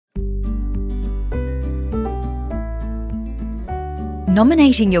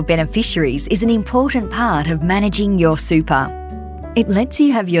Nominating your beneficiaries is an important part of managing your super. It lets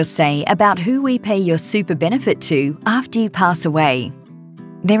you have your say about who we pay your super benefit to after you pass away.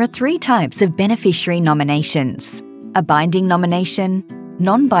 There are 3 types of beneficiary nominations: a binding nomination,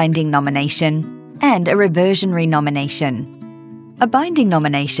 non-binding nomination, and a reversionary nomination. A binding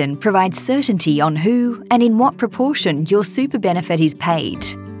nomination provides certainty on who and in what proportion your super benefit is paid.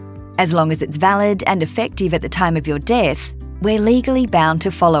 As long as it's valid and effective at the time of your death, we're legally bound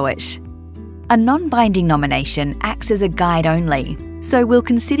to follow it. A non-binding nomination acts as a guide only, so we'll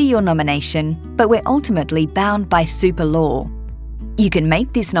consider your nomination, but we're ultimately bound by super law. You can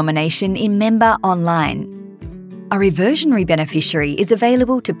make this nomination in Member Online. A reversionary beneficiary is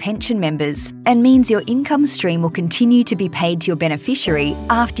available to pension members and means your income stream will continue to be paid to your beneficiary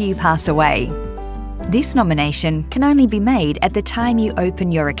after you pass away. This nomination can only be made at the time you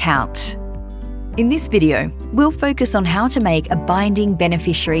open your account. In this video, we'll focus on how to make a binding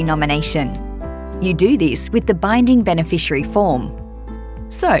beneficiary nomination. You do this with the binding beneficiary form.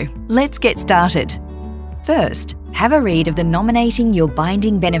 So, let's get started. First, have a read of the Nominating Your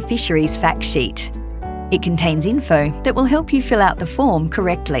Binding Beneficiaries fact sheet. It contains info that will help you fill out the form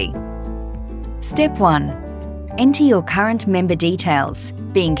correctly. Step 1. Enter your current member details,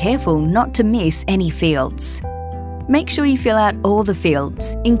 being careful not to miss any fields. Make sure you fill out all the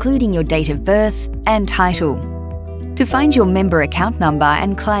fields, including your date of birth and title. To find your member account number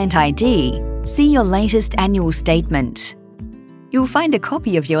and client ID, see your latest annual statement. You'll find a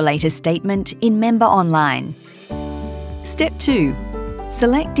copy of your latest statement in Member Online. Step 2.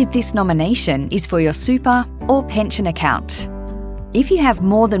 Select if this nomination is for your super or pension account. If you have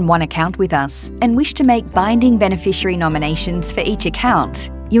more than one account with us and wish to make binding beneficiary nominations for each account,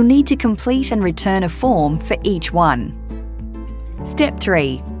 you'll need to complete and return a form for each one. Step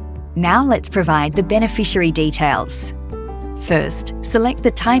 3. Now let's provide the beneficiary details. First, select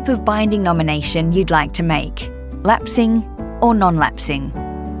the type of binding nomination you'd like to make, lapsing or non-lapsing.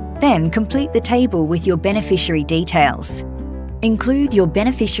 Then complete the table with your beneficiary details. Include your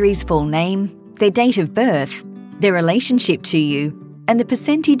beneficiary's full name, their date of birth, their relationship to you, and the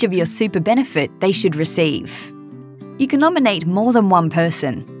percentage of your super benefit they should receive. You can nominate more than one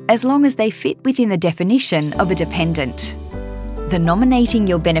person, as long as they fit within the definition of a dependent. The Nominating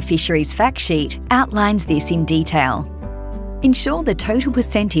Your Beneficiaries fact sheet outlines this in detail. Ensure the total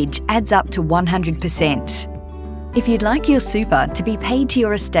percentage adds up to 100%. If you'd like your super to be paid to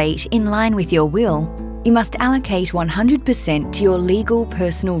your estate in line with your will, you must allocate 100% to your legal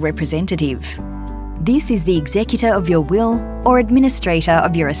personal representative. This is the executor of your will or administrator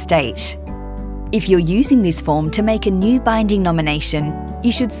of your estate. If you're using this form to make a new binding nomination,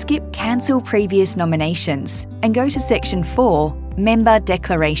 you should skip Cancel Previous Nominations and go to Section 4, Member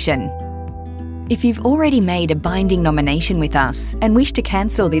Declaration. If you've already made a binding nomination with us and wish to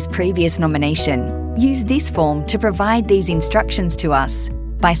cancel this previous nomination, use this form to provide these instructions to us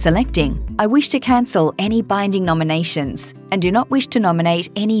by selecting I wish to cancel any binding nominations and do not wish to nominate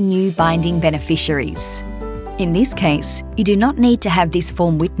any new binding beneficiaries. In this case, you do not need to have this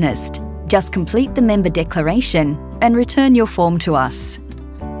form witnessed. Just complete the member declaration and return your form to us.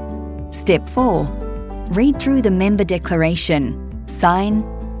 Step 4. Read through the member declaration, sign,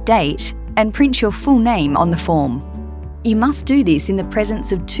 date, and print your full name on the form. You must do this in the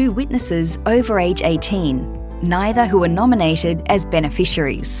presence of 2 witnesses over age 18, neither who are nominated as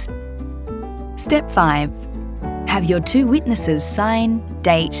beneficiaries. Step 5. Have your 2 witnesses sign,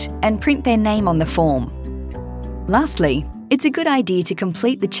 date, and print their name on the form. Lastly, it's a good idea to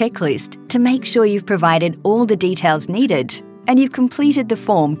complete the checklist to make sure you've provided all the details needed and you've completed the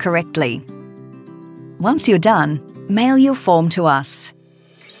form correctly. Once you're done, mail your form to us.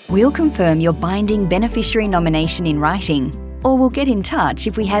 We'll confirm your binding beneficiary nomination in writing, or we'll get in touch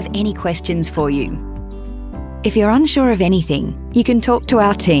if we have any questions for you. If you're unsure of anything, you can talk to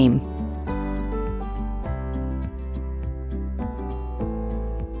our team.